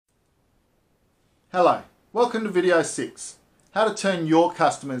Hello, welcome to video 6, how to turn your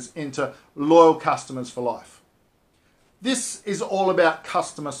customers into loyal customers for life. This is all about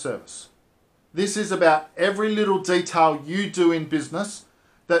customer service. This is about every little detail you do in business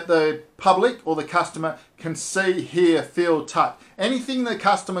that the public or the customer can see, hear, feel, touch. Anything the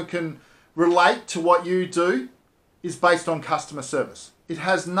customer can relate to what you do is based on customer service. It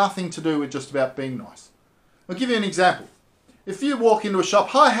has nothing to do with just about being nice. I'll give you an example. If you walk into a shop,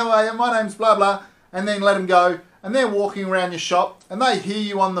 hi, how are you? My name's blah, blah, and then let them go, and they're walking around your shop, and they hear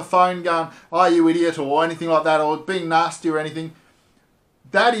you on the phone going, oh, you idiot, or anything like that, or being nasty or anything,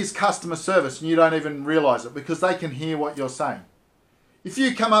 that is customer service, and you don't even realise it because they can hear what you're saying. If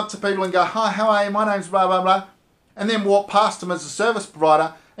you come up to people and go, hi, how are you? My name's blah, blah, blah, and then walk past them as a service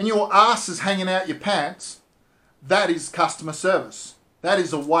provider, and your ass is hanging out your pants, that is customer service. That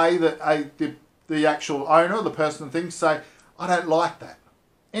is a way that the actual owner, the person thinks, say, I don't like that.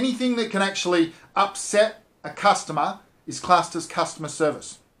 Anything that can actually upset a customer is classed as customer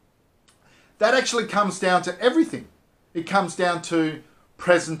service. That actually comes down to everything. It comes down to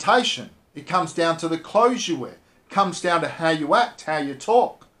presentation. It comes down to the clothes you wear. It comes down to how you act, how you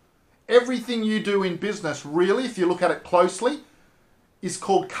talk. Everything you do in business, really, if you look at it closely, is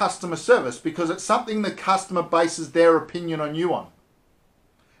called customer service because it's something the customer bases their opinion on you on.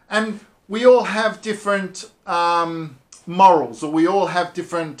 And we all have different morals, or we all have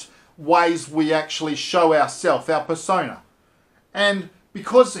different ways we actually show ourselves, our persona. And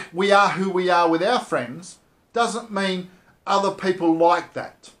because we are who we are with our friends, doesn't mean other people like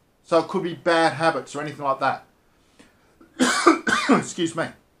that. So it could be bad habits or anything like that. Excuse me.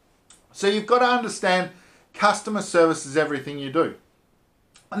 So you've got to understand customer service is everything you do.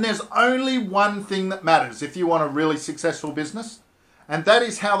 And there's only one thing that matters if you want a really successful business, and that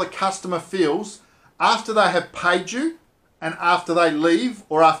is how the customer feels after they have paid you and after they leave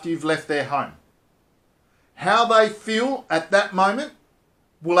or after you've left their home. How they feel at that moment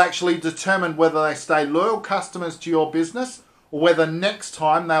will actually determine whether they stay loyal customers to your business or whether next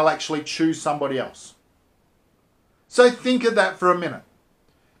time they'll actually choose somebody else. So think of that for a minute.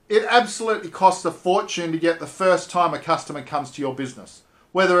 It absolutely costs a fortune to get the first time a customer comes to your business,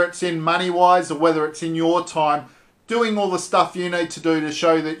 whether it's in money-wise or whether it's in your time, doing all the stuff you need to do to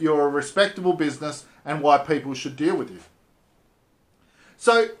show that you're a respectable business and why people should deal with you.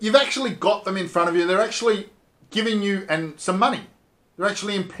 So you've actually got them in front of you. They're actually giving you some money. They're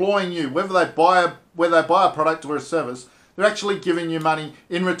actually employing you. Whether they buy a product or a service, they're actually giving you money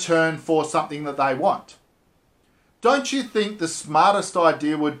in return for something that they want. Don't you think the smartest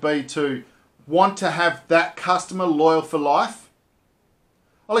idea would be to want to have that customer loyal for life?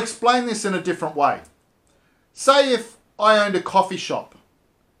 I'll explain this in a different way. Say if I owned a coffee shop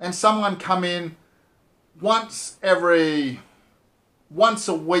and someone come in once a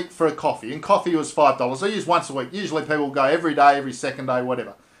week for a coffee, and coffee was $5. I use once a week. Usually people go every day, every second day,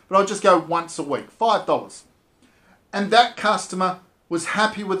 whatever. But I'll just go once a week, $5. And that customer was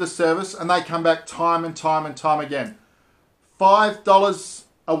happy with the service and they come back time and time and time again. $5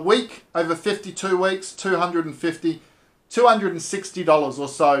 a week over 52 weeks, $260 or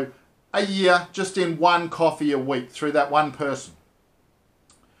so a year just in one coffee a week through that one person.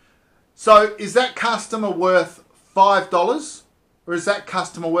 So is that customer worth $5 or is that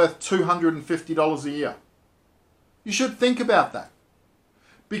customer worth $250 a year? You should think about that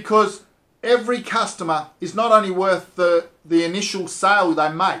because every customer is not only worth the initial sale they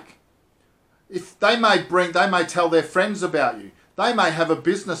make. If they may tell their friends about you. They may have a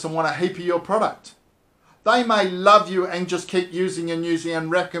business and want a heap of your product. They may love you and just keep using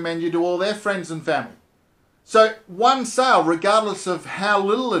and recommend you to all their friends and family. So one sale, regardless of how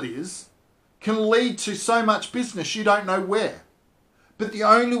little it is, can lead to so much business you don't know where. But the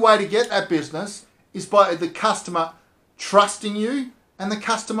only way to get that business is by the customer trusting you and the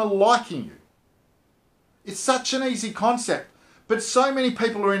customer liking you. It's such an easy concept, but so many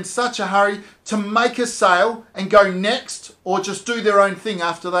people are in such a hurry to make a sale and go next or just do their own thing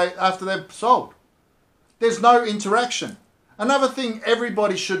after they've sold. There's no interaction. Another thing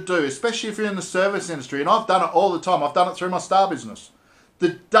everybody should do, especially if you're in the service industry, and I've done it all the time, I've done it through my star business.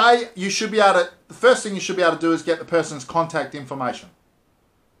 The first thing you should be able to do is get the person's contact information.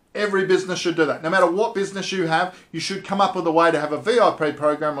 Every business should do that. No matter what business you have, you should come up with a way to have a VIP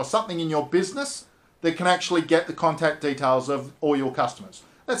program or something in your business that can actually get the contact details of all your customers.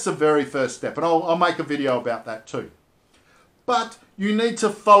 That's the very first step, and I'll make a video about that too. But you need to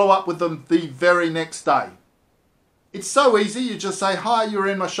follow up with them the very next day. It's so easy. You just say, hi, you were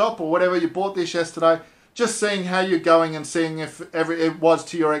in my shop or whatever, you bought this yesterday. Just seeing how you're going and seeing if it was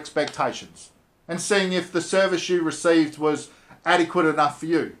to your expectations. And seeing if the service you received was adequate enough for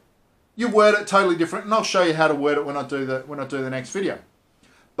you. You word it totally different, and I'll show you how to word it when I do the next video.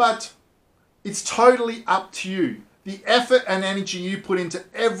 But it's totally up to you. The effort and energy you put into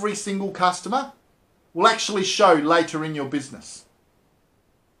every single customer will actually show later in your business.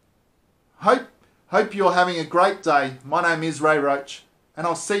 Hope you're having a great day. My name is Ray Roach, and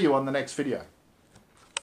I'll see you on the next video.